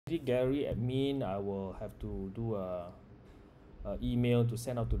Gallery admin, I will have to do a email to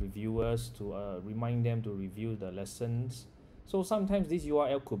send out to reviewers to remind them to review the lessons. So sometimes this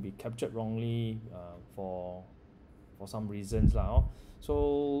URL could be captured wrongly for some reasons lah.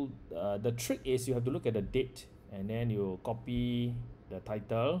 So the trick is you have to look at the date, and then you copy the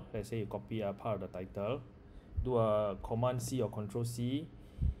title. Let's say you copy a part of the title, do a Command C or Control C,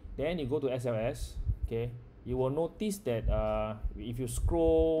 then you go to SLS. Okay, you will notice that if you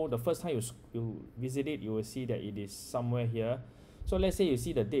scroll, the first time you visit it, you will see that it is somewhere here. So let's say you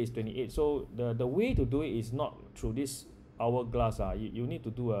see the date is 28. So the way to do it is not through this hourglass. You need to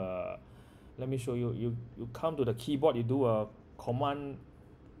do a, let me show you. You come to the keyboard, you do a Command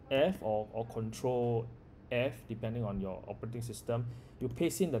F or Control F depending on your operating system. You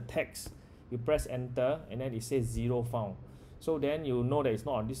paste in the text, you press enter, and then it says 0 found. So then you know that it's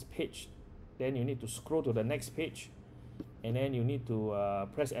not on this page. Then you need to scroll to the next page, and then you need to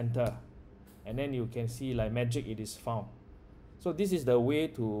press enter, and then you can see like magic, it is found. So this is the way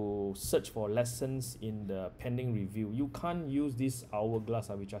to search for lessons in the pending review. You can't use this hourglass,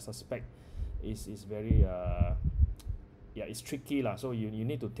 which I suspect is very yeah, it's tricky lah. So you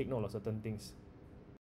need to take note of certain things.